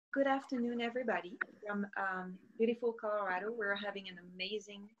Good afternoon, everybody from beautiful Colorado. We're having an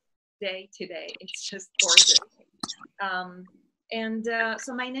amazing day today. It's just gorgeous. Um,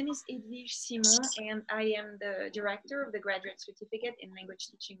 so my name is Edwige Simon, and I am the director of the Graduate Certificate in Language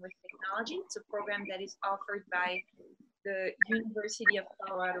Teaching with Technology. It's a program that is offered by the University of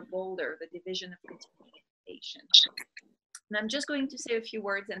Colorado Boulder, the Division of Continuing Education. And I'm just going to say a few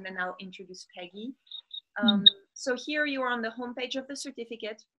words, and then I'll introduce Peggy. So here you are on the homepage of the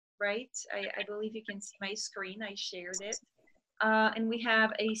certificate, right? I believe you can see my screen. I shared it. And we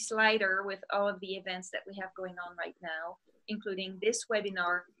have a slider with all of the events that we have going on right now, including this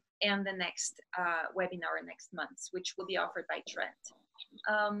webinar and the next webinar next month, which will be offered by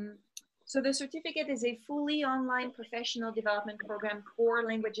Trent. So the certificate is a fully online professional development program for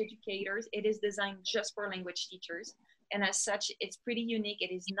language educators. It is designed just for language teachers. And as such, it's pretty unique.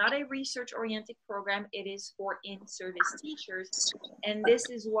 It is not a research-oriented program. It is for in-service teachers. And this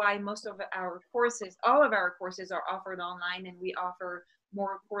is why most of our courses, all of our courses are offered online, and we offer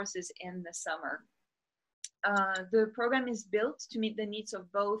more courses in the summer. The program is built to meet the needs of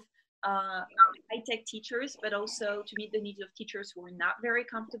both high-tech teachers, but also to meet the needs of teachers who are not very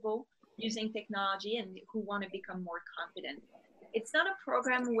comfortable using technology and who want to become more confident. It's not a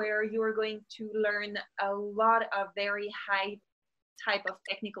program where you are going to learn a lot of very high type of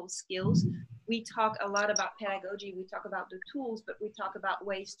technical skills. We talk a lot about pedagogy, we talk about the tools, but we talk about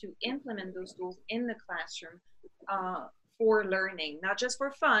ways to implement those tools in the classroom for learning, not just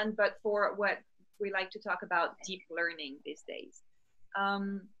for fun, but for what we like to talk about, deep learning these days.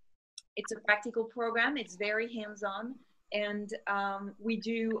 It's a practical program, it's very hands-on, and we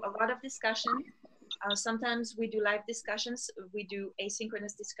do a lot of discussion. Sometimes we do live discussions. We do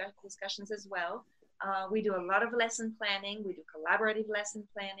asynchronous discussions as well. We do a lot of lesson planning. We do collaborative lesson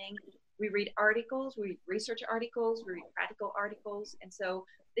planning. We read articles. We read research articles. We read practical articles. And so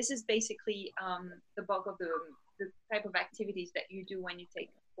this is basically the bulk of the type of activities that you do when you take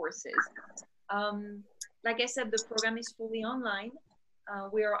courses. Like I said, the program is fully online.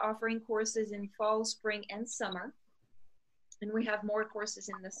 We are offering courses in fall, spring, and summer. And we have more courses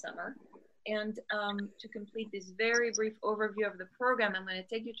in the summer. And to complete this very brief overview of the program, I'm going to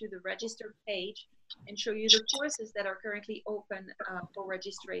take you to the register page and show you the courses that are currently open for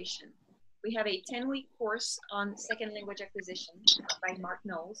registration. We have a 10-week course on second language acquisition by Mark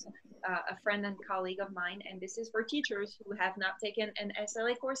Knowles, a friend and colleague of mine. And this is for teachers who have not taken an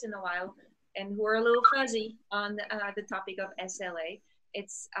SLA course in a while and who are a little fuzzy on the topic of SLA.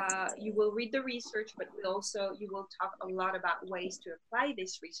 It's you will read the research, but you will talk a lot about ways to apply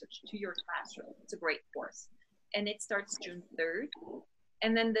this research to your classroom. It's a great course, and it starts June 3rd.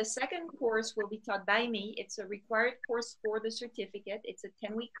 And then the second course will be taught by me. It's a required course for the certificate. It's a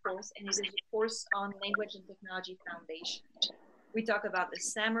 10-week course, and it is a course on language and technology foundation. We talk about the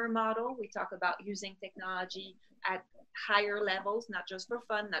SAMR model. We talk about using technology at higher levels, not just for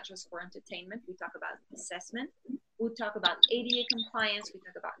fun, not just for entertainment. We talk about assessment. We talk about ADA compliance. We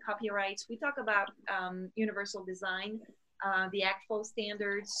talk about copyrights. We talk about universal design, the ACTFL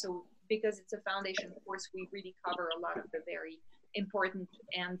standards. So because it's a foundation course, we really cover a lot of the very important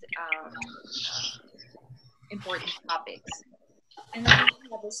and important topics. And then we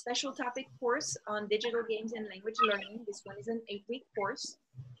have a special topic course on digital games and language learning. This one is an 8-week course.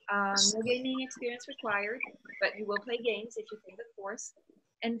 No gaming experience required, but you will play games if you take the course.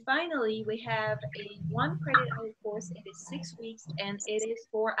 And finally, we have a 1 credit hour course. It is 6 weeks, and it is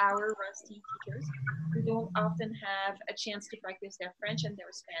for our rusty teachers who don't often have a chance to practice their French and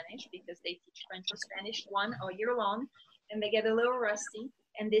their Spanish because they teach French or Spanish all year long, and they get a little rusty.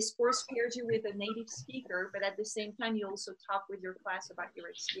 And this course pairs you with a native speaker, but at the same time, you also talk with your class about your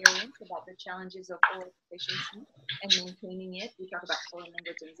experience, about the challenges of oral proficiency and maintaining it. We talk about foreign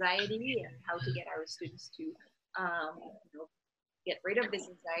language anxiety and how to get our students to get rid of this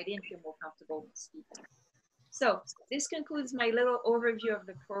anxiety and feel more comfortable speaking. So this concludes my little overview of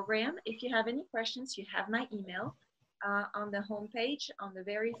the program. If you have any questions, you have my email. On the homepage, on the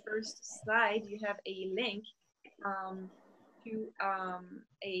very first slide, you have a link to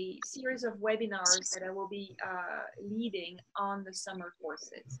a series of webinars that I will be leading on the summer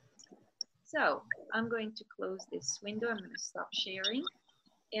courses. So I'm going to close this window. I'm going to stop sharing.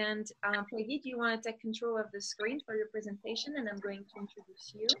 And Peggy, do you want to take control of the screen for your presentation? And I'm going to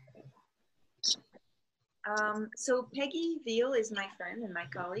introduce you. So Peggy Veal is my friend and my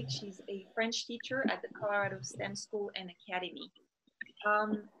colleague. She's a French teacher at the Colorado STEM School and Academy.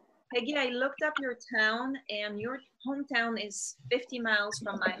 Peggy, I looked up your town, and your hometown is 50 miles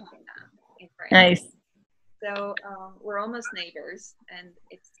from my hometown in France. Nice. So we're almost neighbors, and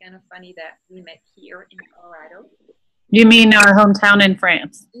it's kind of funny that we met here in Colorado. You mean our hometown in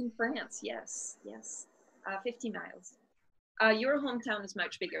France? In France, yes, yes. 50 miles. Your hometown is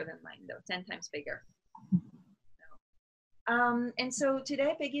much bigger than mine, though, 10 times bigger. And so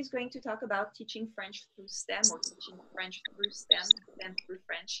today, Peggy is going to talk about teaching French through STEM, or teaching French through STEM, STEM through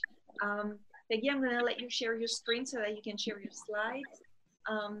French. Peggy, I'm going to let you share your screen so that you can share your slides.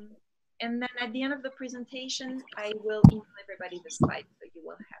 And then at the end of the presentation, I will email everybody the slides so you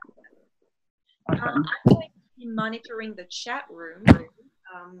will have them. I'm going to be monitoring the chat room.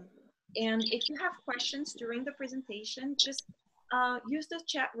 And if you have questions during the presentation, just use the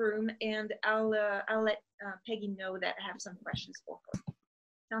chat room, and I'll let Peggy know that I have some questions for her.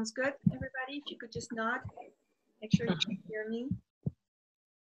 Sounds good, everybody? If you could just nod, make sure you can hear me.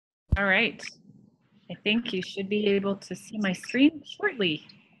 All right. I think you should be able to see my screen shortly.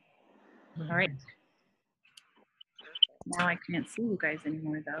 All right. Now I can't see you guys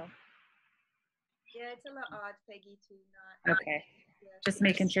anymore, though. Yeah, it's a little odd, Peggy, to not. Okay. Just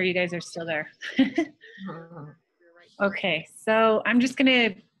making sure you guys are still there. Okay, so I'm just going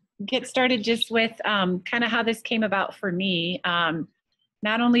to get started just with kind of how this came about for me.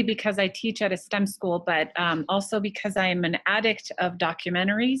 Not only because I teach at a STEM school, but also because I'm an addict of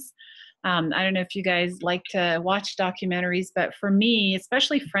documentaries. I don't know if you guys like to watch documentaries, but for me,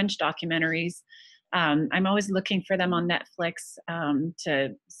 especially French documentaries, I'm always looking for them on Netflix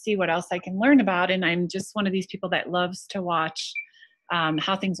to see what else I can learn about. And I'm just one of these people that loves to watch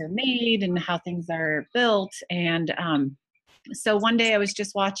how things are made and how things are built. And so one day I was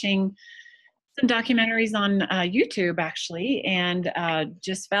just watching some documentaries on YouTube, actually, and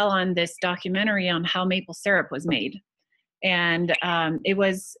just fell on this documentary on how maple syrup was made. And it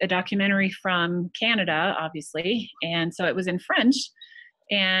was a documentary from Canada, obviously, and so it was in French.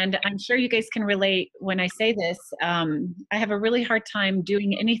 And I'm sure you guys can relate when I say this. I have a really hard time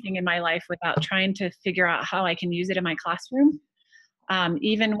doing anything in my life without trying to figure out how I can use it in my classroom.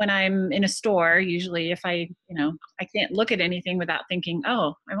 Even when I'm in a store, usually if I can't look at anything without thinking,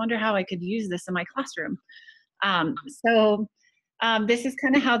 oh, I wonder how I could use this in my classroom. So this is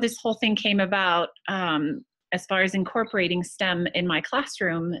kind of how this whole thing came about as far as incorporating STEM in my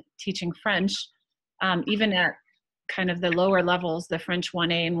classroom, teaching French, even at kind of the lower levels, the French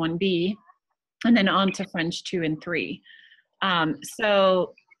 1A and 1B, and then on to French 2 and 3.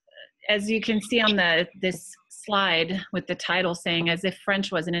 So as you can see on this slide with the title saying as if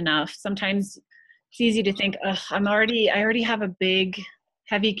French wasn't enough, sometimes it's easy to think, oh, I already have a big,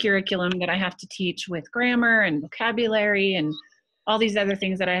 heavy curriculum that I have to teach with grammar and vocabulary and all these other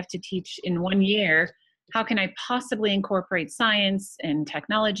things that I have to teach in 1 year. How can I possibly incorporate science and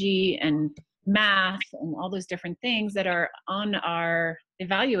technology and math and all those different things that are on our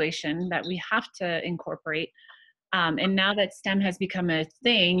evaluation that we have to incorporate? And now that STEM has become a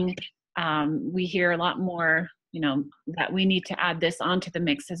thing, we hear a lot more, that we need to add this onto the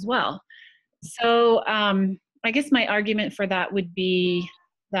mix as well. So I guess my argument for that would be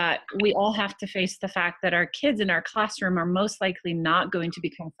that we all have to face the fact that our kids in our classroom are most likely not going to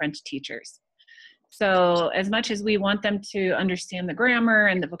become French teachers. So as much as we want them to understand the grammar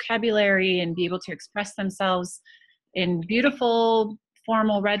and the vocabulary and be able to express themselves in beautiful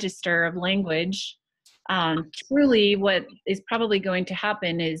formal register of language, truly what is probably going to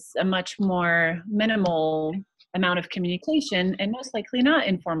happen is a much more minimal amount of communication and most likely not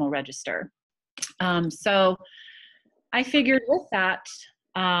informal register. So I figured with that,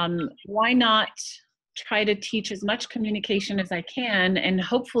 why not try to teach as much communication as I can, and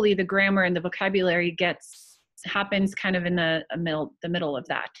hopefully the grammar and the vocabulary happens kind of in the middle of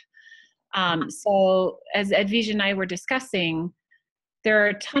that. So as Edwige and I were discussing, there are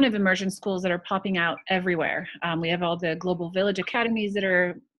a ton of immersion schools that are popping out everywhere. We have all the Global Village Academies that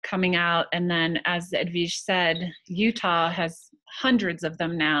are coming out, and then as Edwige said, Utah has hundreds of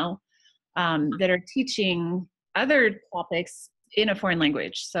them now that are teaching other topics in a foreign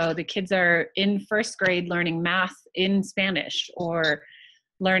language. So the kids are in first grade learning math in Spanish or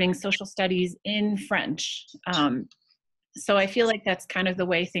learning social studies in French. So I feel like that's kind of the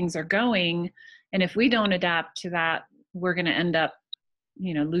way things are going. And if we don't adapt to that, we're going to end up,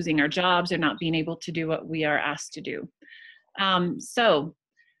 losing our jobs or not being able to do what we are asked to do. So,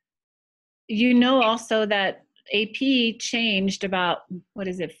 also that AP changed about,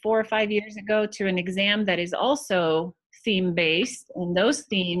 4 or 5 years ago to an exam that is also theme-based, and those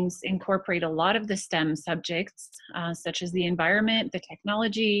themes incorporate a lot of the STEM subjects, such as the environment, the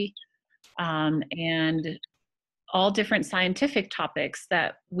technology, and all different scientific topics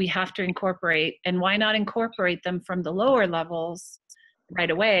that we have to incorporate. And why not incorporate them from the lower levels right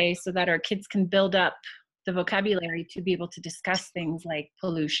away so that our kids can build up the vocabulary to be able to discuss things like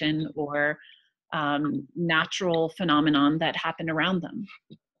pollution or natural phenomenon that happened around them.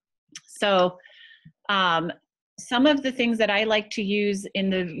 So some of the things that I like to use in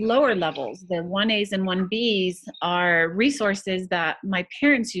the lower levels, the 1As and 1Bs, are resources that my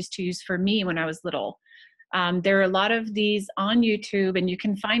parents used to use for me when I was little. There are a lot of these on YouTube, and you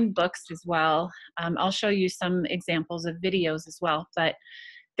can find books as well. I'll show you some examples of videos as well, but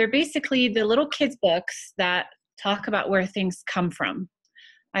they're basically the little kids' books that talk about where things come from.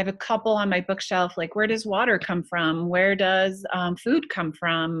 I have a couple on my bookshelf, like where does water come from? Where does food come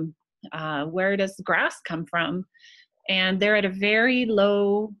from? Where does grass come from? And they're at a very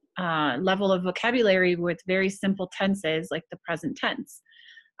low level of vocabulary with very simple tenses, like the present tense.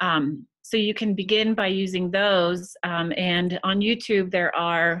 So you can begin by using those. And on YouTube, there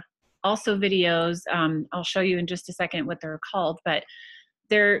are also videos. I'll show you in just a second what they're called, but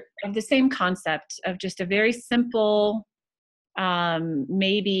they're of the same concept of just a very simple,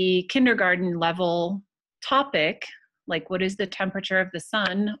 maybe kindergarten level topic, like what is the temperature of the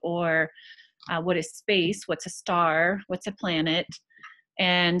sun, or what is space, what's a star, what's a planet.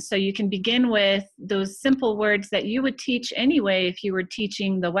 And so you can begin with those simple words that you would teach anyway if you were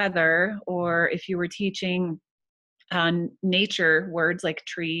teaching the weather, or if you were teaching nature words like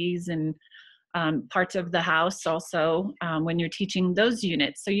trees and parts of the house also, when you're teaching those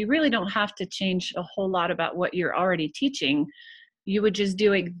units. So you really don't have to change a whole lot about what you're already teaching. You would just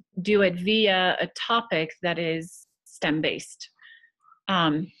do it via a topic that is STEM based.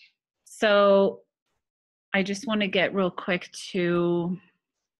 So I just want to get real quick to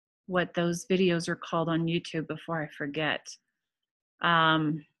what those videos are called on YouTube before I forget.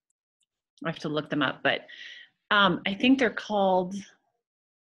 I have to look them up, but I think they're called,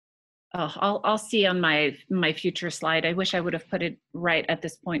 I'll see on my future slide. I wish I would have put it right at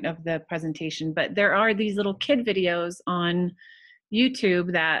this point of the presentation, but there are these little kid videos on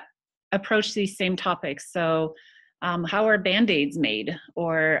YouTube that approach these same topics. So how are Band-Aids made?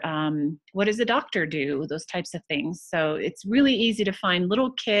 Or what does a doctor do? Those types of things. So it's really easy to find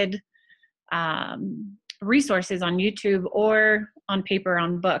little kid resources on YouTube or on paper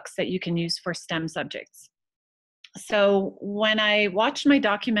on books that you can use for STEM subjects. So when I watched my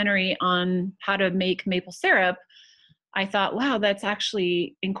documentary on how to make maple syrup, I thought, wow, that's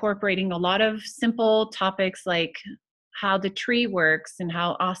actually incorporating a lot of simple topics like how the tree works and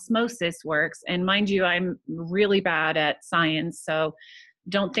how osmosis works. And mind you, I'm really bad at science, so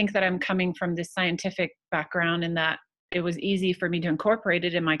don't think that I'm coming from this scientific background and that it was easy for me to incorporate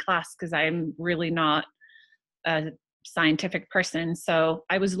it in my class, because I'm really not a scientific person. So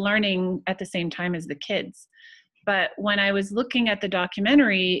I was learning at the same time as the kids. But when I was looking at the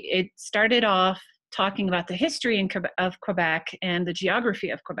documentary, it started off talking about the history of Quebec and the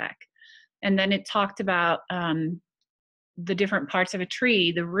geography of Quebec. And then it talked about the different parts of a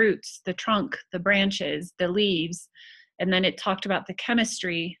tree, the roots, the trunk, the branches, the leaves. And then it talked about the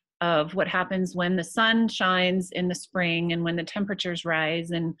chemistry of what happens when the sun shines in the spring and when the temperatures rise,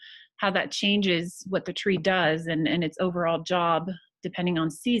 and how that changes what the tree does and its overall job depending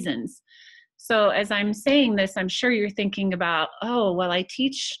on seasons. So as I'm saying this, I'm sure you're thinking about, oh, well, I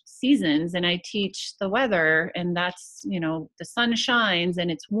teach seasons and I teach the weather, and that's, you know, the sun shines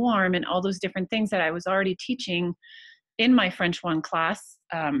and it's warm and all those different things that I was already teaching in my French 1 class.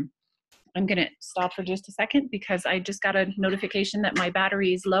 I'm going to stop for just a second because I just got a notification that my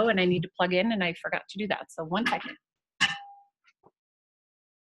battery is low and I need to plug in, and I forgot to do that. So 1 second.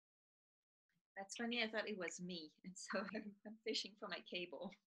 That's funny. I thought it was me. And so I'm fishing for my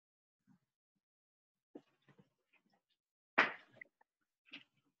cable.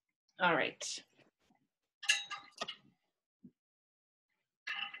 All right.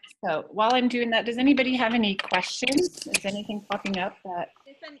 So while I'm doing that, does anybody have any questions? Is anything popping up that?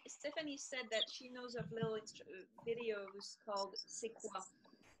 Stephanie said that she knows of little videos called C'est quoi?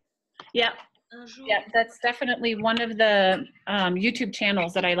 Yeah. Yeah, that's definitely one of the YouTube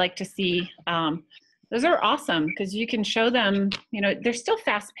channels that I like to see. Those are awesome because you can show them, you know, they're still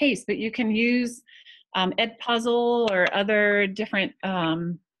fast paced, but you can use Edpuzzle or other different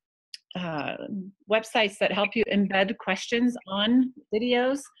websites that help you embed questions on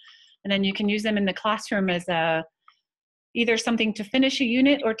videos. And then you can use them in the classroom as either something to finish a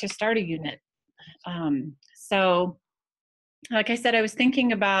unit or to start a unit. So like I said, I was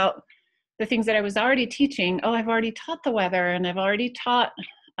thinking about the things that I was already teaching. Oh, I've already taught the weather, and I've already taught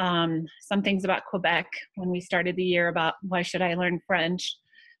some things about Quebec when we started the year about why should I learn French.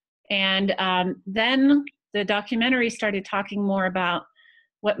 And then the documentary started talking more about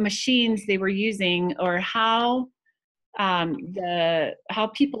what machines they were using, or how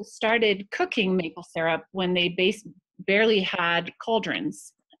people started cooking maple syrup when they barely had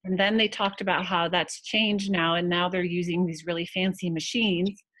cauldrons. And then they talked about how that's changed now, and now they're using these really fancy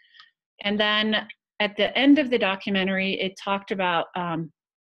machines. And then at the end of the documentary, it talked about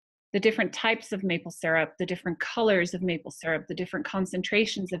the different types of maple syrup, the different colors of maple syrup, the different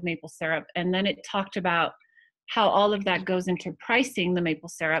concentrations of maple syrup. And then it talked about how all of that goes into pricing the maple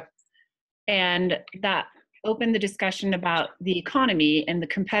syrup. And that opened the discussion about the economy and the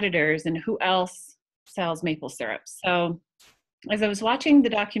competitors and who else sells maple syrup. So as I was watching the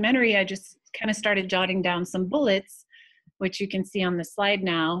documentary, I just kind of started jotting down some bullets, which you can see on the slide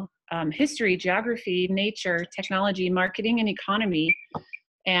now: history, geography, nature, technology, marketing, and economy.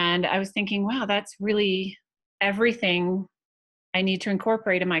 And I was thinking, wow, that's really everything I need to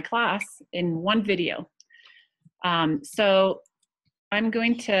incorporate in my class in one video. So I'm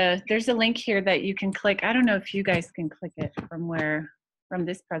going to, there's a link here that you can click. I don't know if you guys can click it from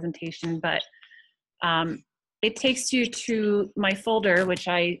this presentation, but it takes you to my folder, which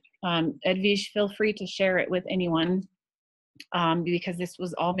Edwige, feel free to share it with anyone, because this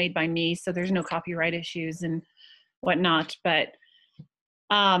was all made by me, so there's no copyright issues and whatnot. But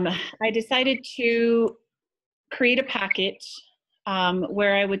I decided to create a packet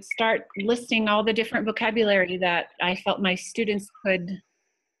where I would start listing all the different vocabulary that I felt my students could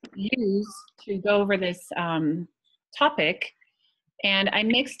use to go over this topic. And I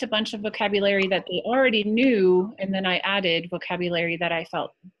mixed a bunch of vocabulary that they already knew, and then I added vocabulary that I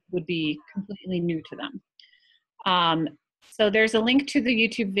felt would be completely new to them. So there's a link to the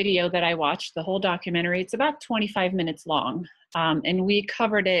YouTube video that I watched, the whole documentary. It's about 25 minutes long, and we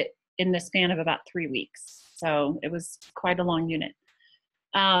covered it in the span of about 3 weeks. So it was quite a long unit.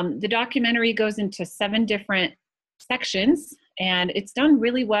 The documentary goes into 7 different sections, and it's done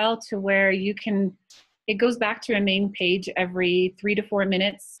really well to where you can, it goes back to a main page every 3 to 4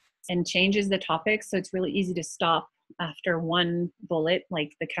 minutes and changes the topic. So it's really easy to stop after one bullet,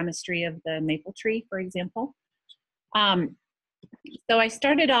 like the chemistry of the maple tree, for example. So I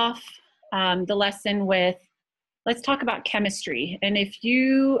started off the lesson with, let's talk about chemistry. And if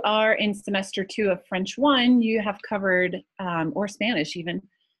you are in semester 2 of French 1, you have covered, or Spanish even,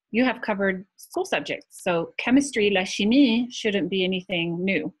 you have covered school subjects. So chemistry, la chimie, shouldn't be anything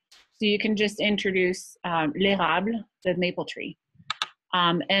new. So you can just introduce l'érable, the maple tree.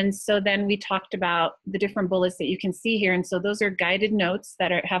 And so then we talked about the different bullets that you can see here. And so those are guided notes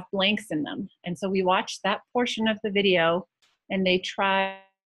that have blanks in them. And so we watched that portion of the video, and they try.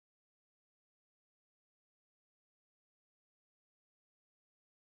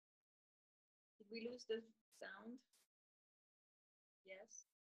 Did we lose the sound? Yes.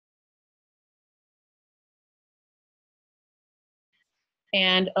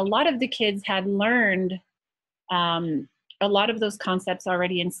 And a lot of the kids had learned a lot of those concepts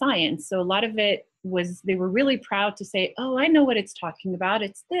already in science. So a lot of it was, they were really proud to say, oh, I know what it's talking about.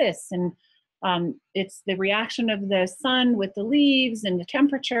 It's this. And it's the reaction of the sun with the leaves and the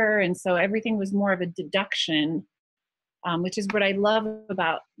temperature. And so everything was more of a deduction, which is what I love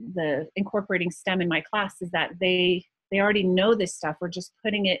about the incorporating STEM in my class, is that they already know this stuff. We're just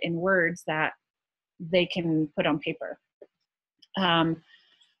putting it in words that they can put on paper.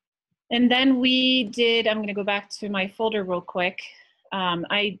 And then we did, I'm gonna go back to my folder real quick.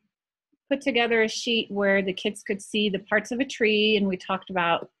 I put together a sheet where the kids could see the parts of a tree, and we talked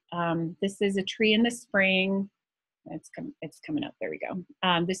about, this is a tree in the spring. It's coming up, there we go.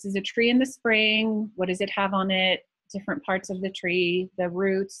 This is a tree in the spring. What does it have on it? Different parts of the tree, the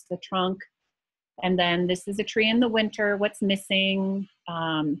roots, the trunk. And then this is a tree in the winter. What's missing?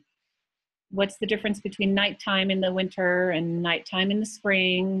 What's the difference between nighttime in the winter and nighttime in the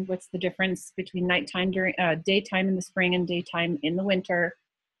spring? What's the difference between nighttime during daytime in the spring and daytime in the winter?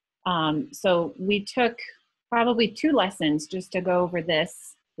 So we took probably 2 lessons just to go over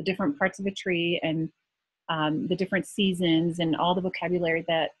this, the different parts of a tree and the different seasons and all the vocabulary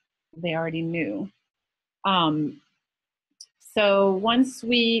that they already knew. So once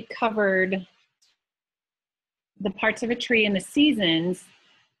we covered the parts of a tree and the seasons,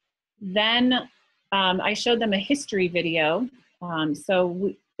 then I showed them a history video.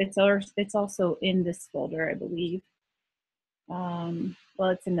 It's also in this folder, I believe. Well,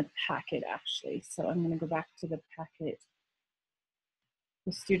 it's in the packet actually. So I'm gonna go back to the packet,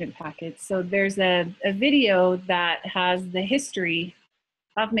 the student packet. So there's a video that has the history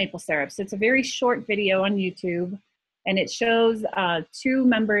of maple syrup. So it's a very short video on YouTube, and it shows 2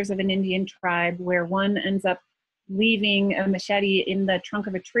 members of an Indian tribe where one ends up leaving a machete in the trunk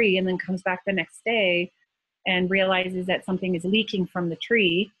of a tree and then comes back the next day and realizes that something is leaking from the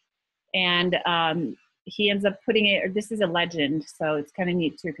tree. And he ends up putting it, or this is a legend, so it's kind of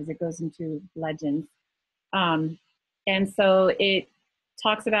neat too because it goes into legends. And so it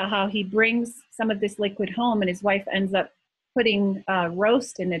talks about how he brings some of this liquid home and his wife ends up putting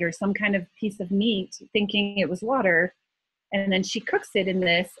roast in it or some kind of piece of meat, thinking it was water. And then she cooks it in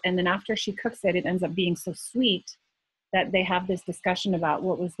this. And then after she cooks it, it ends up being so sweet that they have this discussion about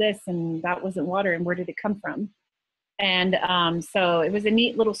what was this and that wasn't water and where did it come from. And so it was a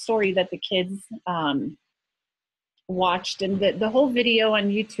neat little story that the kids watched. And the whole video on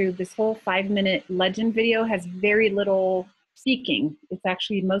YouTube, this whole 5-minute legend video has very little speaking. It's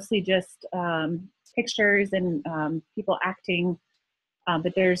actually mostly just pictures and people acting,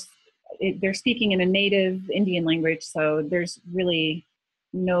 but they're speaking in a native Indian language, so there's really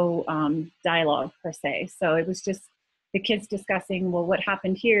no dialogue per se. So it was just the kids discussing, well, what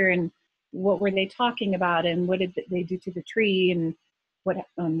happened here and what were they talking about and what did they do to the tree and what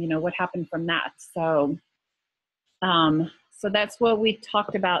what happened from that. So so that's what we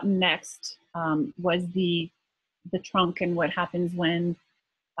talked about next, was the trunk and what happens when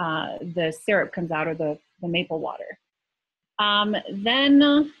the syrup comes out, or the maple water.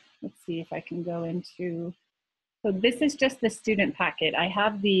 Then let's see if I can go into, so this is just the student packet. I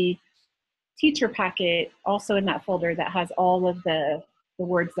have the teacher packet also in that folder that has all of the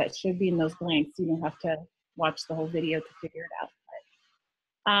words that should be in those blanks. You don't have to watch the whole video to figure it out.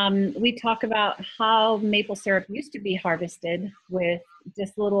 We talk about how maple syrup used to be harvested with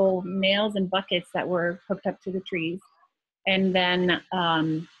just little nails and buckets that were hooked up to the trees. And then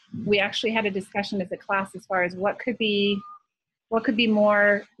we actually had a discussion as a class as far as what could be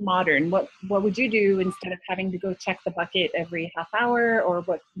more modern. What would you do instead of having to go check the bucket every half hour, or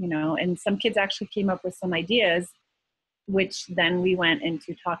what, and some kids actually came up with some ideas, which then we went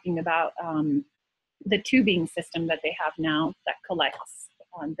into talking about the tubing system that they have now that collects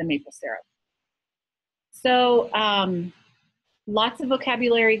the maple syrup. So lots of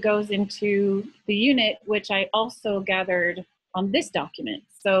vocabulary goes into the unit, which I also gathered on this document.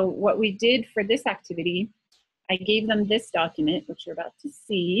 So what we did for this activity, I gave them this document, which you're about to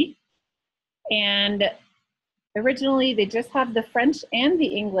see. And originally they just have the French and the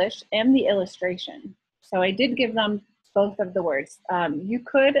English and the illustration. So I did give them both of the words. You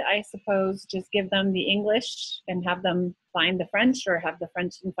could, I suppose, just give them the English and have them find the French, or have the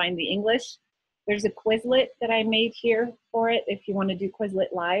French and find the English. There's a Quizlet that I made here for it if you want to do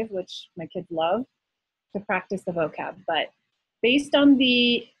Quizlet live, which my kids love, to practice the vocab. But based on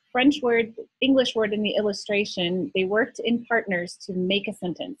the French word, English word, and the illustration, they worked in partners to make a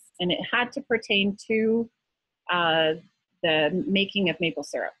sentence, and it had to pertain to the making of maple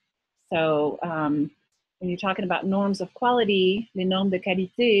syrup. So when you're talking about norms of quality, les normes de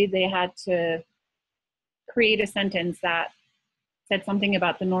qualité, they had to create a sentence that said something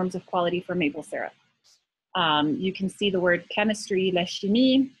about the norms of quality for maple syrup. You can see the word chemistry, la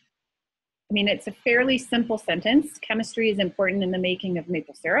chimie. I mean, it's a fairly simple sentence. Chemistry is important in the making of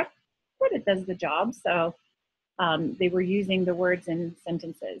maple syrup, but it does the job. So they were using the words in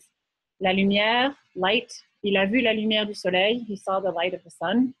sentences. La lumière, light. Il a vu la lumière du soleil. He saw the light of the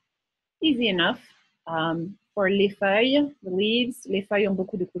sun. Easy enough. For les feuilles, the leaves, les feuilles ont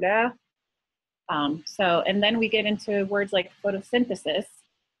beaucoup de couleurs. So, and then we get into words like photosynthesis.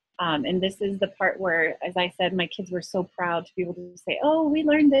 And this is the part where, as I said, my kids were so proud to be able to say, oh, we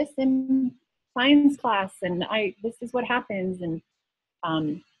learned this in science class, and this is what happens. And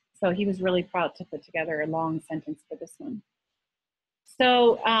so he was really proud to put together a long sentence for this one.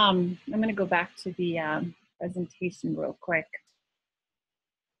 So I'm going to go back to the presentation real quick.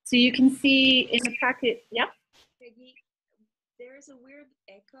 So you can see in the packet, yeah? Peggy, there is a weird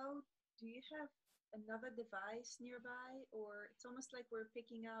echo. Do you have another device nearby, or it's almost like we're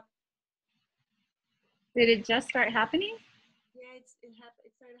picking up? Did it just start happening? Yeah, it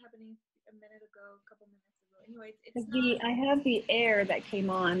started happening a minute ago, a couple minutes ago. Anyway, it's not. I have the air that came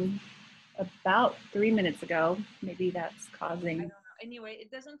on about 3 minutes ago. Maybe that's causing. I don't know. Anyway, it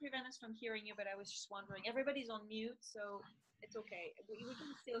doesn't prevent us from hearing you, but I was just wondering. Everybody's on mute, so it's okay. We can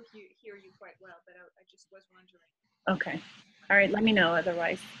still hear you quite well, but I just was wondering. Okay. All right. Let me know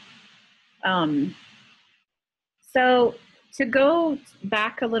otherwise. So to go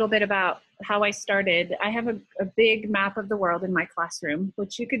back a little bit about how I started, I have a big map of the world in my classroom,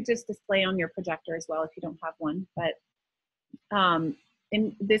 which you could just display on your projector as well if you don't have one. But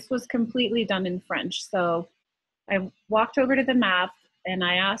and this was completely done in French. So I walked over to the map and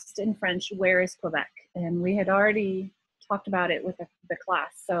I asked in French, where is Quebec? And we had already talked about it with the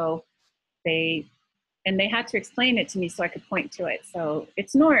class. So they had to explain it to me so I could point to it. So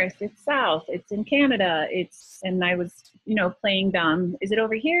it's north, it's south, it's in Canada, and I was, playing dumb. Is it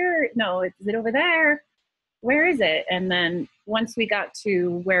over here? No, is it over there? Where is it? And then once we got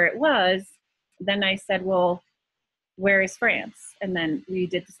to where it was, then I said, well, where is France? And then we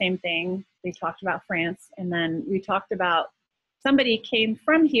did the same thing. They talked about France. And then we talked about somebody came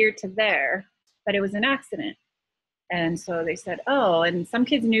from here to there, but it was an accident. And so they said, oh, and some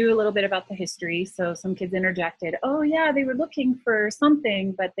kids knew a little bit about the history. So some kids interjected, oh yeah, they were looking for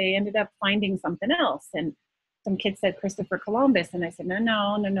something, but they ended up finding something else. And some kids said Christopher Columbus. And I said,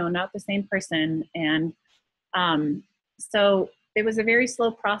 no, not the same person. And so it was a very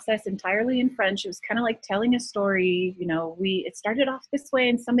slow process, entirely in French. It was kind of like telling a story. You know, it started off this way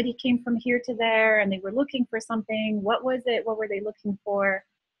and somebody came from here to there and they were looking for something. What was it? What were they looking for?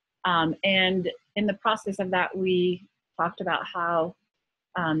 And in the process of that, we talked about how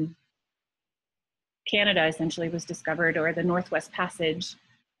Canada essentially was discovered, or the Northwest Passage.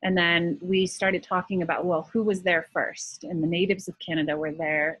 And then we started talking about, well, who was there first? And the natives of Canada were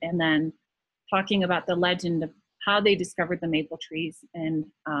there. And then talking about the legend of how they discovered the maple trees, and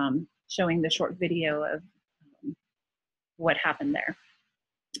showing the short video of what happened there.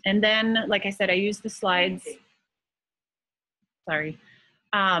 And then, like I said, I used the slides, sorry,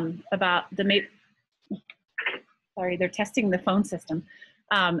 about the maple, sorry, they're testing the phone system.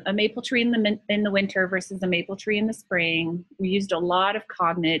 A maple tree in the winter versus a maple tree in the spring. We used a lot of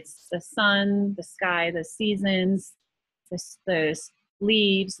cognates: the sun, the sky, the seasons, the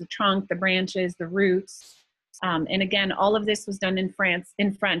leaves, the trunk, the branches, the roots. And again, all of this was done in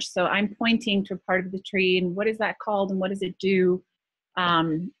French. So I'm pointing to a part of the tree and what is that called and what does it do?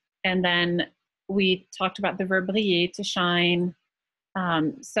 And then we talked about the verb briller, to shine.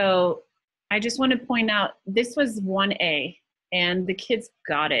 So I just want to point out, this was 1A and the kids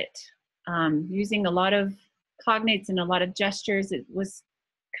got it. Using a lot of cognates and a lot of gestures. It was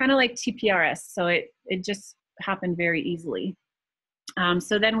kind of like TPRS. So it just happened very easily.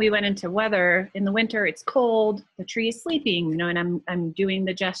 So then we went into weather. In the winter, it's cold, the tree is sleeping, you know, and I'm doing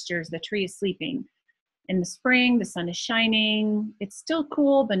the gestures, the tree is sleeping. In the spring, the sun is shining, it's still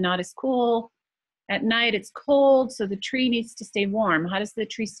cool, but not as cool. At night, it's cold, so the tree needs to stay warm. How does the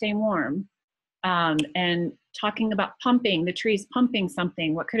tree stay warm? And talking about pumping, the tree is pumping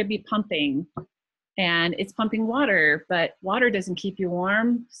something. What could it be pumping? And it's pumping water, but water doesn't keep you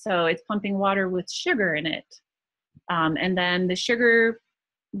warm, so it's pumping water with sugar in it. And then the sugar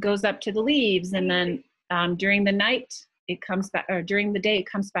goes up to the leaves, and then during the night it comes back, or during the day it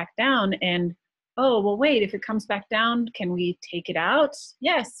comes back down. And oh, well, wait, if it comes back down, can we take it out?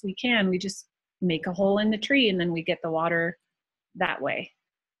 Yes, we can. We just make a hole in the tree and then we get the water that way.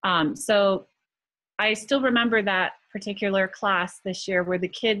 So I still remember that particular class this year where the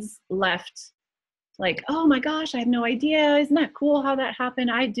kids left like, oh my gosh, I have no idea. Isn't that cool how that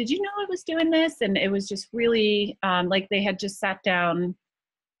happened? Did you know I was doing this? And it was just really like they had just sat down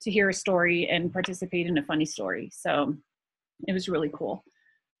to hear a story and participate in a funny story. So it was really cool.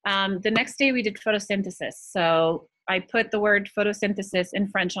 The next day we did photosynthesis. So I put the word photosynthesis in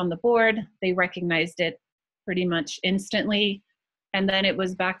French on the board. They recognized it pretty much instantly. And then it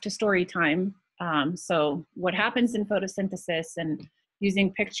was back to story time. So what happens in photosynthesis, and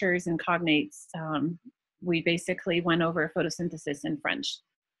using pictures and cognates, we basically went over photosynthesis in French.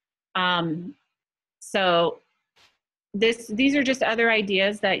 So these are just other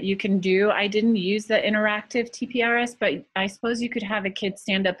ideas that you can do. I didn't use the interactive TPRS, but I suppose you could have a kid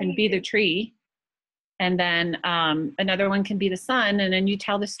stand up and be the tree. And then another one can be the sun, and then you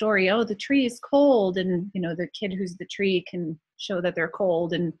tell the story, oh, the tree is cold, and you know, the kid who's the tree can show that they're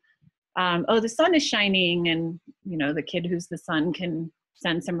cold. And oh, the sun is shining, and you know, the kid who's the sun can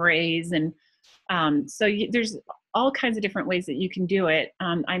send some rays. And so there's all kinds of different ways that you can do it.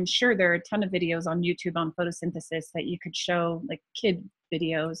 I'm sure there are a ton of videos on YouTube on photosynthesis that you could show, like kid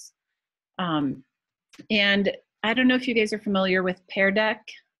videos. And I don't know if you guys are familiar with Pear Deck.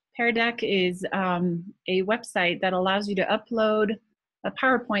 Pear Deck is a website that allows you to upload a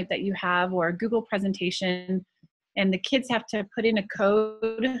PowerPoint that you have or a Google presentation, and the kids have to put in a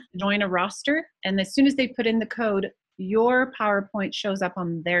code, join a roster, and as soon as they put in the code, your PowerPoint shows up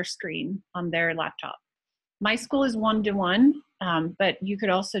on their screen, on their laptop. My school is 1-to-1, but you could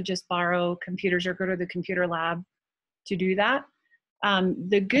also just borrow computers or go to the computer lab to do that.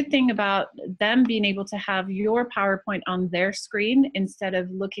 The good thing about them being able to have your PowerPoint on their screen instead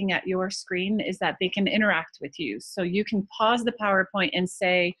of looking at your screen is that they can interact with you. So you can pause the PowerPoint and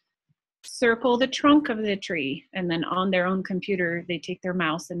say, circle the trunk of the tree, and then on their own computer, they take their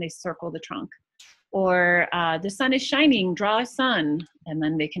mouse and they circle the trunk. Or the sun is shining, draw a sun, and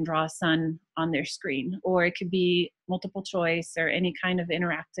then they can draw a sun on their screen. Or it could be multiple choice or any kind of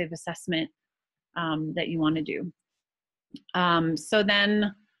interactive assessment that you want to do. So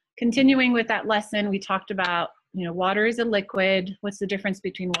then continuing with that lesson, we talked about, you know, water is a liquid. What's the difference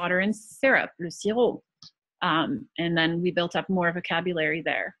between water and syrup, le sirop? And then we built up more vocabulary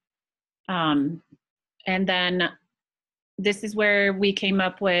there. And then this is where we came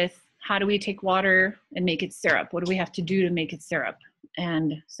up with, how do we take water and make it syrup? What do we have to do to make it syrup?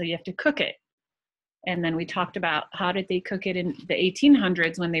 And so you have to cook it. And then we talked about, how did they cook it in the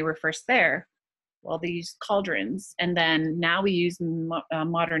 1800s when they were first there? Well, they used cauldrons. And then now we use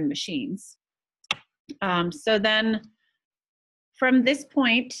modern machines. So then from this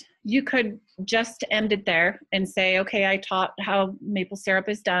point, you could just end it there and say, okay, I taught how maple syrup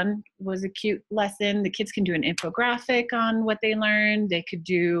is done. It was a cute lesson. The kids can do an infographic on what they learned. They could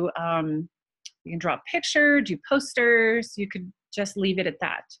do, you can draw a picture, do posters. You could just leave it at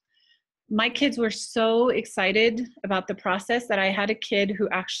that. My kids were so excited about the process that I had a kid who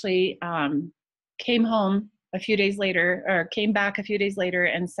actually came home a few days later, or came back a few days later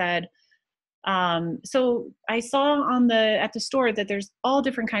and said, so I saw at the store that there's all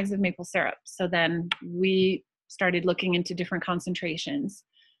different kinds of maple syrup. So then we started looking into different concentrations.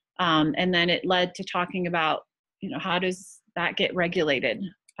 And then it led to talking about, how does that get regulated?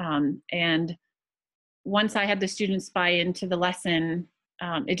 And once I had the students buy into the lesson,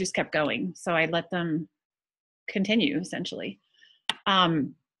 it just kept going. So I let them continue, essentially.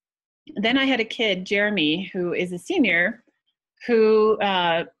 Then I had a kid, Jeremy, who is a senior, who,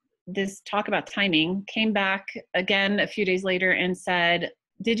 this talk about timing, came back again a few days later and said,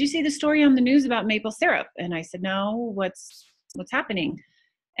 did you see the story on the news about maple syrup? And I said, no, what's happening?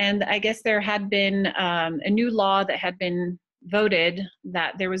 And I guess there had been a new law that had been voted,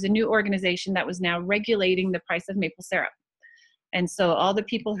 that there was a new organization that was now regulating the price of maple syrup. And so all the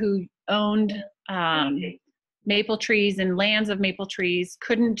people who owned maple trees and lands of maple trees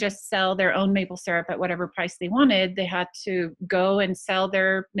couldn't just sell their own maple syrup at whatever price they wanted. They had to go and sell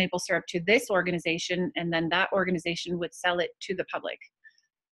their maple syrup to this organization, and then that organization would sell it to the public.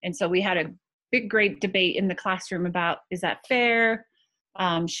 And so we had a big, great debate in the classroom about, is that fair?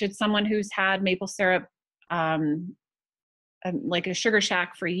 Should someone who's had maple syrup, like a sugar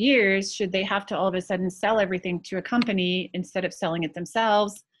shack for years, should they have to all of a sudden sell everything to a company instead of selling it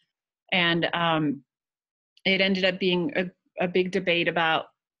themselves? And it ended up being a big debate about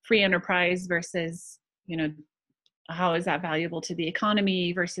free enterprise versus, how is that valuable to the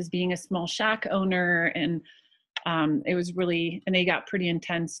economy versus being a small shack owner. And it was really, and they got pretty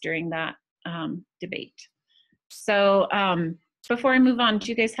intense during that debate. So before I move on,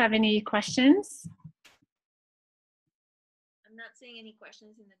 do you guys have any questions? I'm not seeing any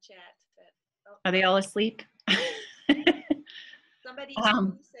questions in the chat. But, Are they all asleep? Somebody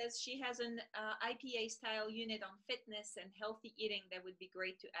says she has an IPA style unit on fitness and healthy eating that would be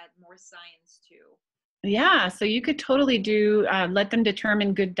great to add more science to. Yeah, so you could totally do, let them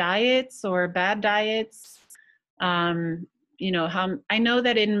determine good diets or bad diets. I know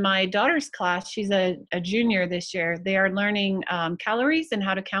that in my daughter's class, she's a junior this year, they are learning calories and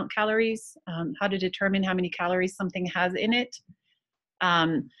how to count calories, how to determine how many calories something has in it.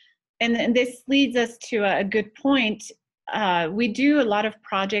 And this leads us to a good point. We do a lot of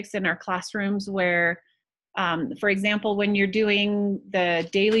projects in our classrooms where, for example, when you're doing the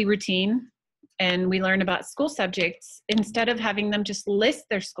daily routine and we learn about school subjects, instead of having them just list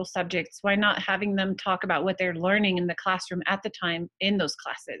their school subjects, why not having them talk about what they're learning in the classroom at the time in those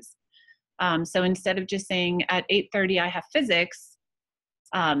classes? So instead of just saying at 8:30 I have physics,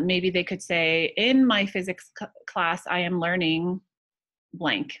 maybe they could say, in my physics class I am learning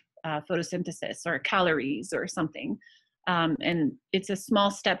blank, photosynthesis or calories or something. And it's a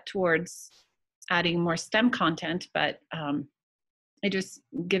small step towards adding more STEM content, but it just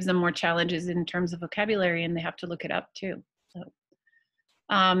gives them more challenges in terms of vocabulary, and they have to look it up too. So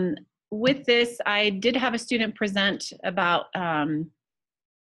with this, I did have a student present about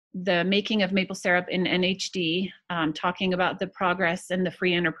the making of maple syrup in NHD, talking about the progress and the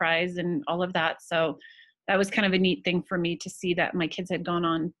free enterprise and all of that. So that was kind of a neat thing for me to see that my kids had gone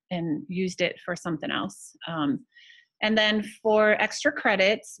on and used it for something else. And then for extra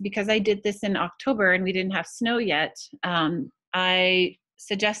credits, because I did this in October and we didn't have snow yet, I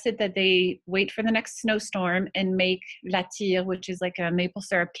suggested that they wait for the next snowstorm and make la tire, which is like a maple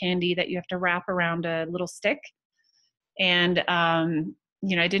syrup candy that you have to wrap around a little stick. And,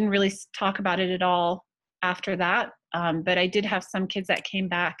 I didn't really talk about it at all after that, but I did have some kids that came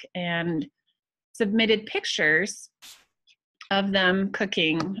back and submitted pictures of them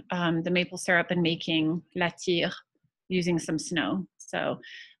cooking the maple syrup and making la tire using some snow. So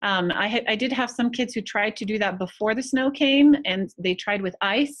I did have some kids who tried to do that before the snow came, and they tried with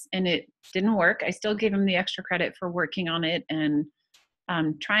ice and it didn't work. I still gave them the extra credit for working on it and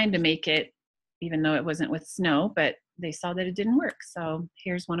trying to make it, even though it wasn't with snow, but they saw that it didn't work. So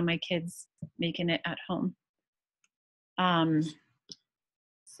here's one of my kids making it at home.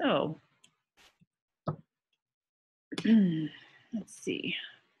 So let's see.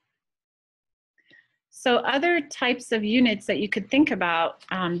 So other types of units that you could think about,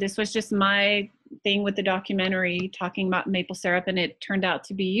 this was just my thing with the documentary talking about maple syrup, and it turned out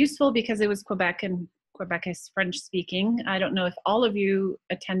to be useful because it was Quebec, and Quebec is French speaking. I don't know if all of you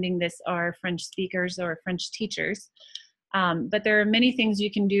attending this are French speakers or French teachers, but there are many things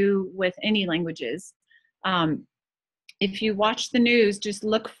you can do with any languages. If you watch the news, just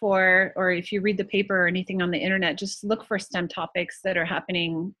look for, or if you read the paper or anything on the internet, just look for STEM topics that are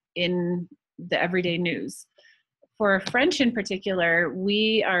happening in the everyday news. For French in particular,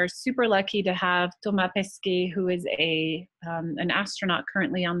 we are super lucky to have Thomas Pesquet, who is an astronaut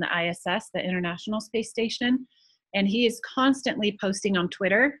currently on the ISS, the International Space Station, and he is constantly posting on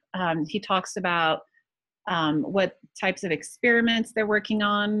Twitter. He talks about what types of experiments they're working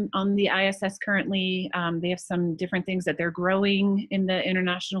on the ISS currently. They have some different things that they're growing in the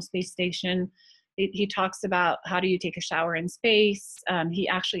International Space Station. He talks about how do you take a shower in space. He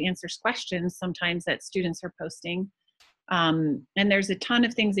actually answers questions sometimes that students are posting. And there's a ton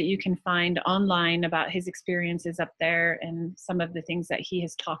of things that you can find online about his experiences up there and some of the things that he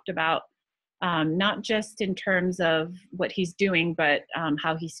has talked about, not just in terms of what he's doing, but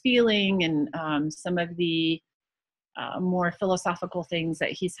how he's feeling and some of the more philosophical things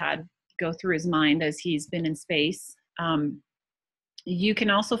that he's had go through his mind as he's been in space. You can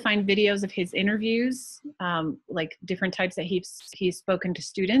also find videos of his interviews, like different types that he's spoken to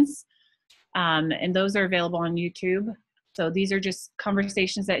students, and those are available on YouTube. So these are just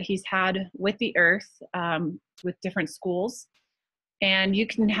conversations that he's had with the Earth, with different schools. And you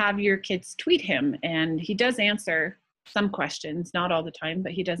can have your kids tweet him, and he does answer some questions, not all the time,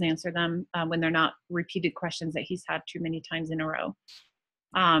 but he does answer them when they're not repeated questions that he's had too many times in a row.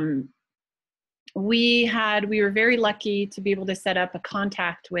 We were very lucky to be able to set up a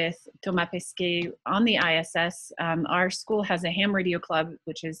contact with Thomas Pesquet on the ISS. Our school has a ham radio club,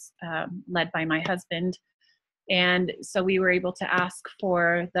 which is led by my husband. And so we were able to ask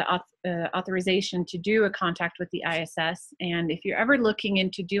for the authorization to do a contact with the ISS. And if you're ever looking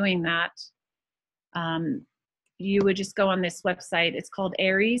into doing that, you would just go on this website. It's called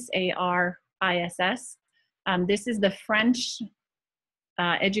ARIS, A-R-I-S-S. This is the French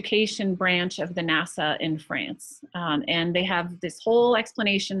education branch of the NASA in France. And they have this whole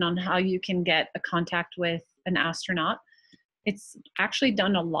explanation on how you can get a contact with an astronaut. It's actually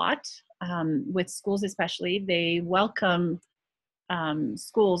done a lot with schools especially. They welcome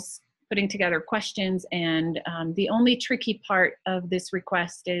schools putting together questions, and the only tricky part of this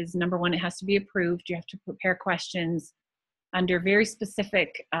request is, number one, it has to be approved. You have to prepare questions under a very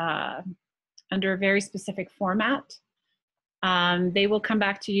specific format. They will come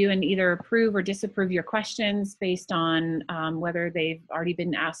back to you and either approve or disapprove your questions based on whether they've already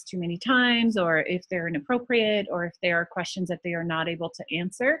been asked too many times, or if they're inappropriate, or if they are questions that they are not able to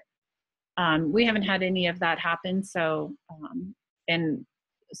answer. We haven't had any of that happen. So, and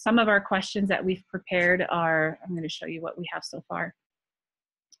some of our questions that we've prepared are, I'm going to show you what we have so far.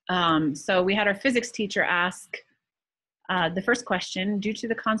 So we had our physics teacher ask the first question: due to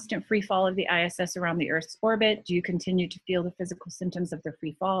the constant free fall of the ISS around the Earth's orbit, do you continue to feel the physical symptoms of the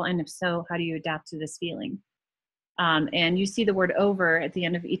free fall? And if so, how do you adapt to this feeling? And you see the word over at the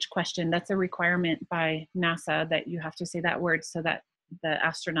end of each question. That's a requirement by NASA that you have to say that word so that the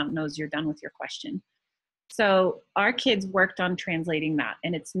astronaut knows you're done with your question. So our kids worked on translating that,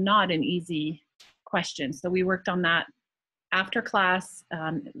 and it's not an easy question. So we worked on that after class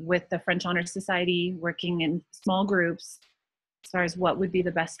with the French Honor Society, working in small groups as far as what would be the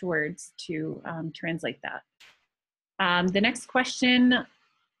best words to translate that. The next question: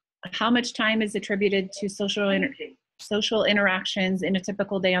 how much time is attributed to social interactions in a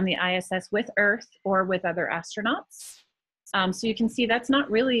typical day on the ISS with Earth or with other astronauts? So you can see that's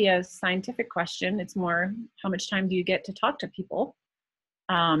not really a scientific question. It's more, how much time do you get to talk to people?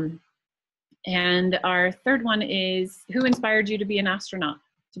 And our third one is, who inspired you to be an astronaut,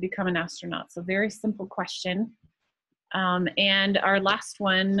 to become an astronaut? So very simple question. And our last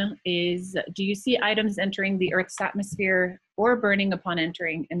one is, do you see items entering the Earth's atmosphere or burning upon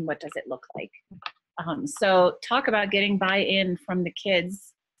entering, and what does it look like? So talk about getting buy-in from the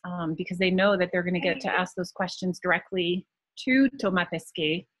kids, because they know that they're going to get to ask those questions directly to Thomas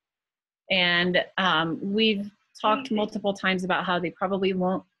Pesquet. And we've talked multiple times about how they probably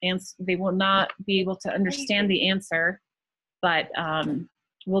won't answer, they will not be able to understand the answer, but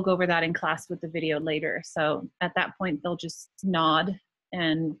we'll go over that in class with the video later. So at that point, they'll just nod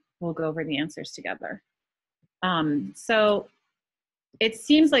and we'll go over the answers together. So it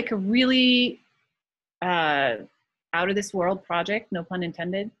seems like a really out of this world project, no pun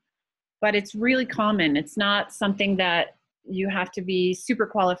intended, but it's really common. It's not something that you have to be super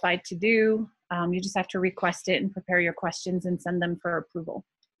qualified to do. You just have to request it and prepare your questions and send them for approval.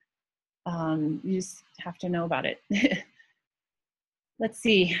 You just have to know about it. Let's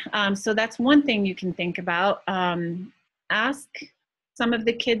see. So that's one thing you can think about. Ask some of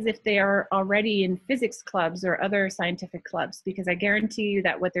the kids if they are already in physics clubs or other scientific clubs, because I guarantee you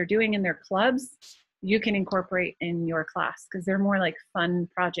that what they're doing in their clubs, you can incorporate in your class, because they're more like fun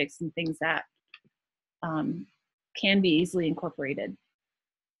projects and things that can be easily incorporated.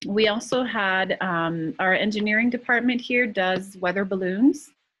 We also had our engineering department here does weather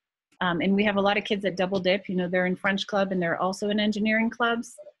balloons. And we have a lot of kids that double dip. You know, they're in French club and they're also in engineering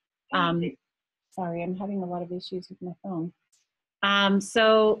clubs. Sorry, I'm having a lot of issues with my phone.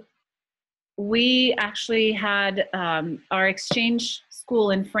 So we actually had our exchange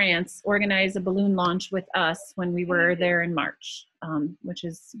school in France organize a balloon launch with us when we were there in March, which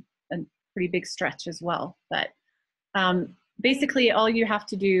is a pretty big stretch as well. But basically all you have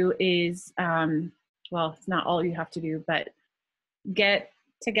to do is, well, it's not all you have to do, but get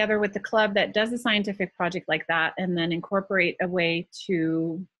together with the club that does a scientific project like that and then incorporate a way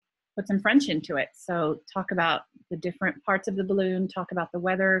to put some French into it. So talk about the different parts of the balloon, talk about the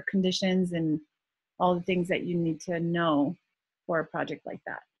weather conditions and all the things that you need to know for a project like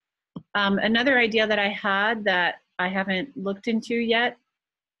that. Another idea that I had that I haven't looked into yet,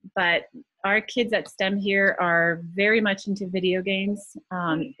 but our kids at STEM here are very much into video games.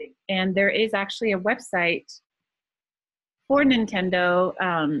 And there is actually a website for Nintendo.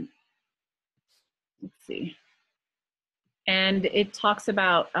 Let's see. And it talks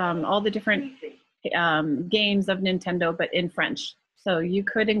about all the different games of Nintendo, but in French. So you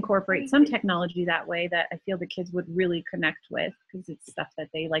could incorporate some technology that way that I feel the kids would really connect with, because it's stuff that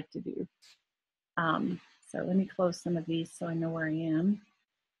they like to do. So let me close some of these so I know where I am.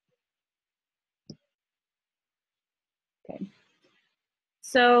 Okay.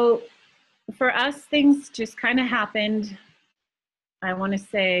 So for us, things just kind of happened, I want to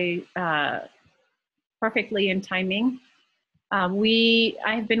say, perfectly in timing. I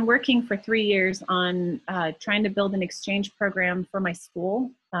have been working for 3 years on trying to build an exchange program for my school.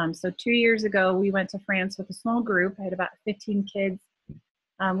 So 2 years ago, we went to France with a small group. I had about 15 kids.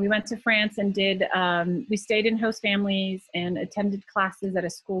 We went to France and we stayed in host families and attended classes at a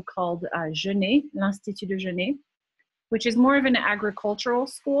school called Genet, l'Institut de Genet, which is more of an agricultural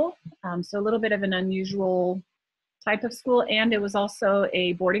school. So a little bit of an unusual type of school. And it was also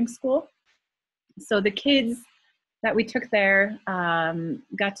a boarding school. So the kids that we took there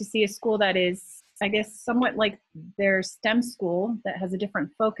got to see a school that is, I guess, somewhat like their STEM school that has a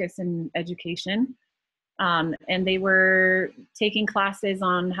different focus in education. And they were taking classes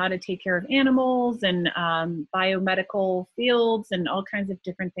on how to take care of animals and biomedical fields and all kinds of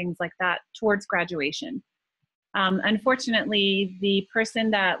different things like that towards graduation. Unfortunately, the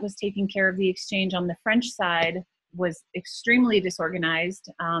person that was taking care of the exchange on the French side was extremely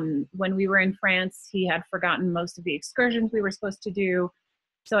disorganized. When we were in France, he had forgotten most of the excursions we were supposed to do.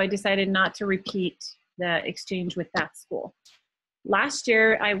 So I decided not to repeat the exchange with that school. Last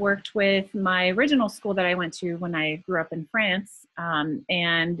year, I worked with my original school that I went to when I grew up in France,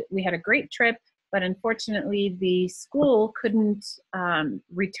 and we had a great trip, but unfortunately the school couldn't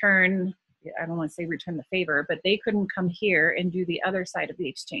return, I don't want to say return the favor, but they couldn't come here and do the other side of the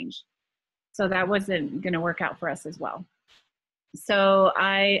exchange. So that wasn't going to work out for us as well. So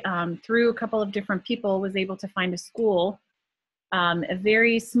I, through a couple of different people, was able to find a school, a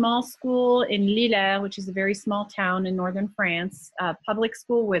very small school in Lille, which is a very small town in northern France, a public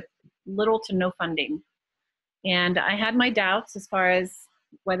school with little to no funding. And I had my doubts as far as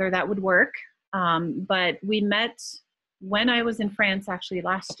whether that would work, but we met when I was in France actually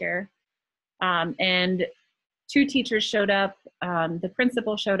last year, and 2 teachers showed up, the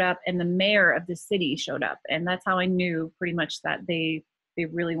principal showed up, and the mayor of the city showed up. And that's how I knew pretty much that they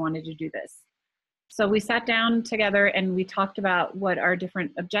really wanted to do this. So we sat down together and we talked about what our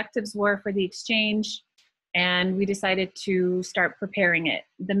different objectives were for the exchange, and we decided to start preparing it.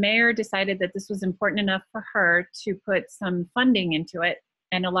 The mayor decided that this was important enough for her to put some funding into it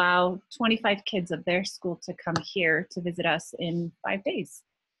and allow 25 kids of their school to come here to visit us in 5 days.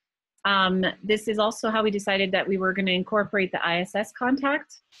 This is also how we decided that we were going to incorporate the ISS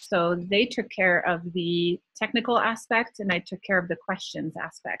contact. So they took care of the technical aspect and I took care of the questions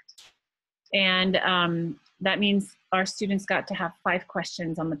aspect. And that means our students got to have 5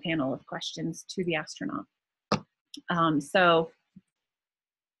 questions on the panel of questions to the astronaut. So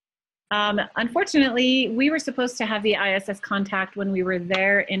Unfortunately, we were supposed to have the ISS contact when we were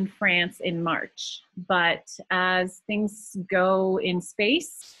there in France in March, but as things go in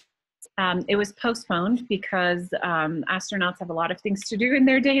space, it was postponed because astronauts have a lot of things to do in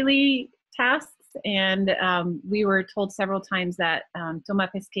their daily tasks. And we were told several times that Thomas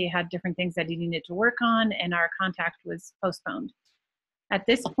Pesquet had different things that he needed to work on, and our contact was postponed. At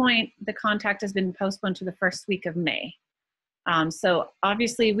this point, the contact has been postponed to the first week of May. So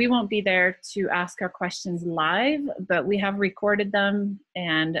obviously we won't be there to ask our questions live, but we have recorded them,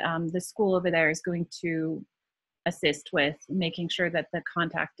 and the school over there is going to assist with making sure that the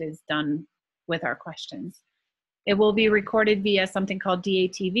contact is done with our questions. It will be recorded via something called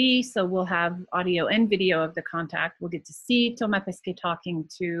DATV, so we'll have audio and video of the contact. We'll get to see Thomas Pesquet talking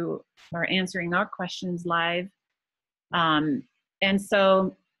to or answering our questions live. And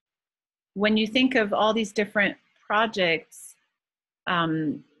so when you think of all these different projects,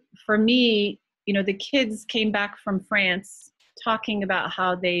 for me, you know, the kids came back from France talking about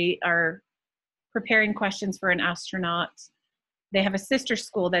how they are preparing questions for an astronaut. They have a sister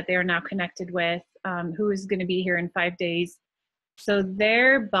school that they are now connected with, who is going to be here in 5 days. So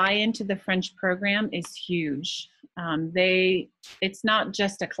their buy-in to the French program is huge. It's not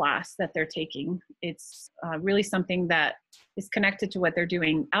just a class that they're taking. It's really something that is connected to what they're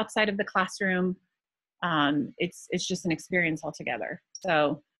doing outside of the classroom. It's just an experience altogether.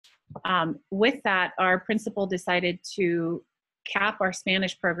 So with that, our principal decided to cap our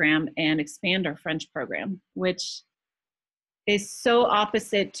Spanish program and expand our French program, which is so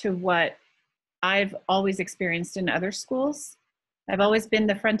opposite to what I've always experienced in other schools. I've always been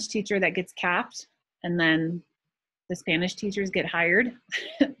the French teacher that gets capped, and then the Spanish teachers get hired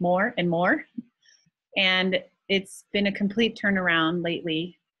more and more. And it's been a complete turnaround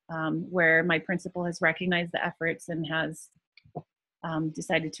lately, where my principal has recognized the efforts and has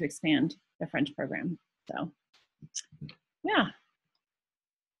decided to expand the French program. So, yeah.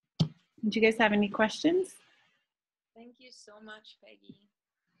 Did you guys have any questions? Thank you so much, Peggy.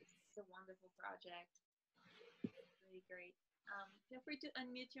 It's a wonderful project. Really great. Feel free to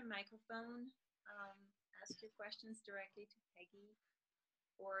unmute your microphone, ask your questions directly to Peggy,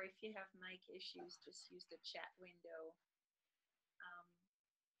 or if you have mic issues, just use the chat window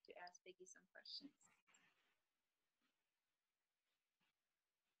to ask Peggy some questions.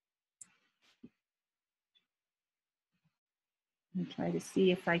 I'll try to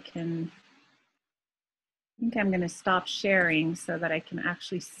see if I can. I think I'm going to stop sharing so that I can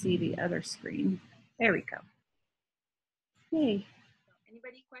actually see the other screen. There we go. Yay. So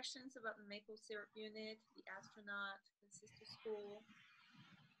anybody questions about the maple syrup unit, the astronaut, the sister school?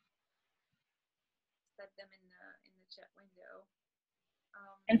 Type them in the chat window.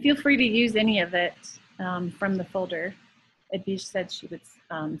 And feel free to use any of it from the folder. Edwige said she would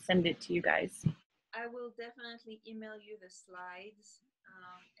send it to you guys. I will definitely email you the slides,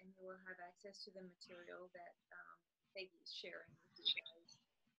 and you will have access to the material that Peggy is sharing with you guys.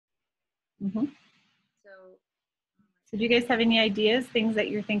 Mm-hmm. So do you guys have any ideas, things that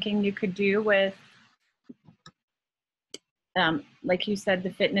you're thinking you could do with, like you said,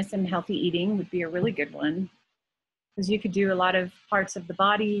 the fitness and healthy eating would be a really good one, because you could do a lot of parts of the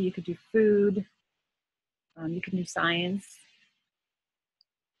body, you could do food, you can do science.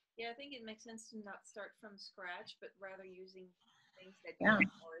 Yeah, I think it makes sense to not start from scratch, but rather using things that you're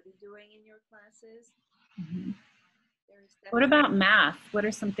already doing in your classes. Mm-hmm. What about math? What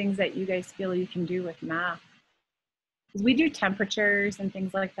are some things that you guys feel you can do with math? Because we do temperatures and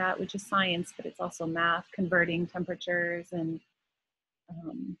things like that, which is science, but it's also math, converting temperatures and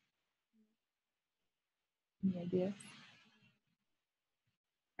any ideas?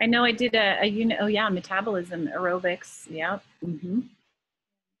 I know I did a unit, oh yeah, metabolism, aerobics, yeah,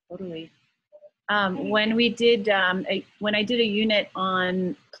 totally. When we did, when I did a unit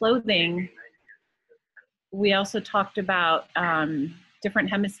on clothing, we also talked about different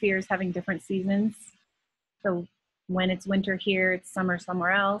hemispheres having different seasons. So when it's winter here, it's summer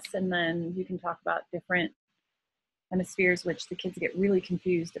somewhere else, and then you can talk about different hemispheres, which the kids get really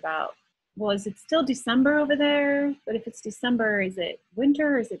confused about. Well, is it still December over there? But if it's December, is it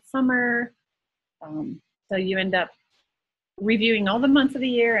winter? Is it summer? So you end up reviewing all the months of the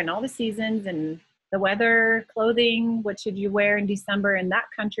year and all the seasons and the weather, clothing, what should you wear in December in that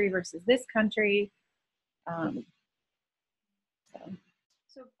country versus this country.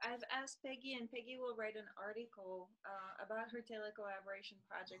 So I've asked Peggy, and Peggy will write an article about her telecollaboration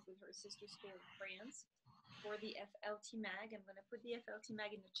project with her sister school in France for the FLT Mag. I'm going to put the FLT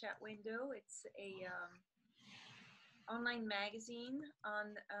Mag in the chat window. It's a online magazine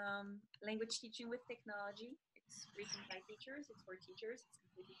on language teaching with technology. It's written by teachers. It's for teachers. It's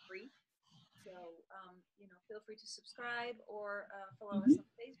completely free. So, feel free to subscribe or follow us on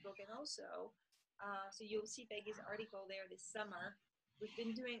Facebook. And also, so you'll see Peggy's article there this summer.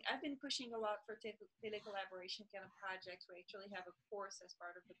 I've been pushing a lot for telecollaboration kind of projects. We actually have a course as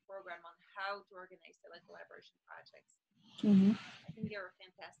part of the program on how to organize telecollaboration projects. I think they're a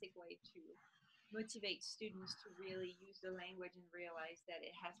fantastic way to motivate students to really use the language and realize that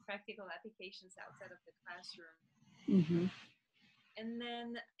it has practical applications outside of the classroom. And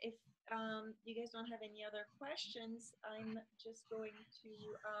then if you guys don't have any other questions, I'm just going to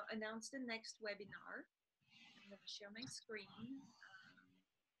announce the next webinar. I'm going to share my screen.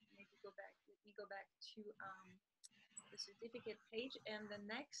 Let me go back to the certificate page, and the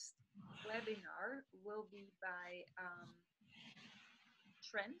next webinar will be by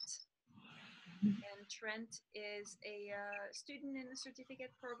Trent. And Trent is a student in the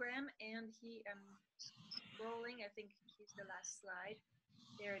certificate program, and I'm scrolling. I think here's the last slide.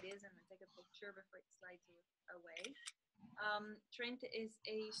 There it is. I'm going to take a picture before it slides away. Trent is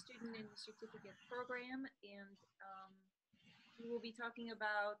a student in the certificate program, and we will be talking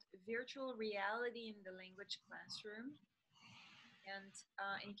about virtual reality in the language classroom. And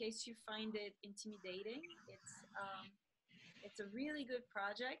in case you find it intimidating, it's a really good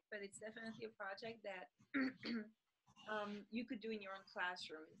project, but it's definitely a project that you could do in your own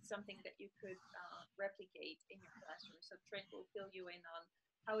classroom. It's something that you could replicate in your classroom. So Trent will fill you in on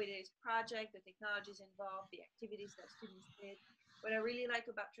how it is project, the technologies involved, the activities that students did. What I really like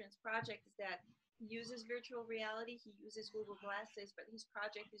about Trent's project is that he uses virtual reality, he uses Google Glasses, but his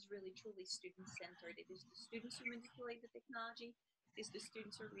project is really truly student-centered. It is the students who manipulate the technology. It is the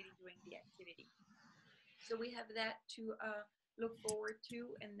students who are really doing the activity. So we have that to look forward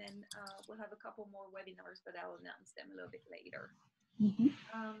to, and then we'll have a couple more webinars, but I'll announce them a little bit later.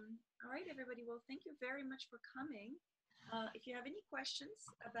 All right, everybody. Well, thank you very much for coming. If you have any questions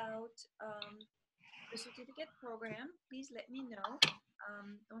about the certificate program, please let me know.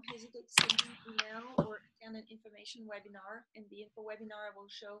 Don't hesitate to send me an email or attend an information webinar. In the info webinar, I will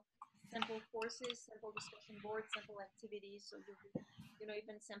show sample courses, sample discussion boards, sample activities. So you'll be,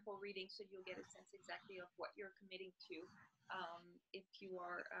 even sample reading, so you'll get a sense exactly of what you're committing to if you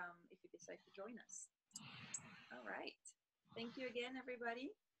decide to join us. All right. Thank you again,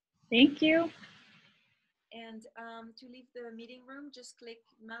 everybody. Thank you. And to leave the meeting room, just click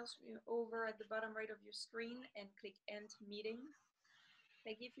mouse over at the bottom right of your screen and click End Meeting.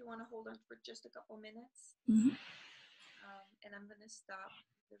 Peggy, if you want to hold on for just a couple minutes. And I'm going to stop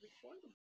the recording.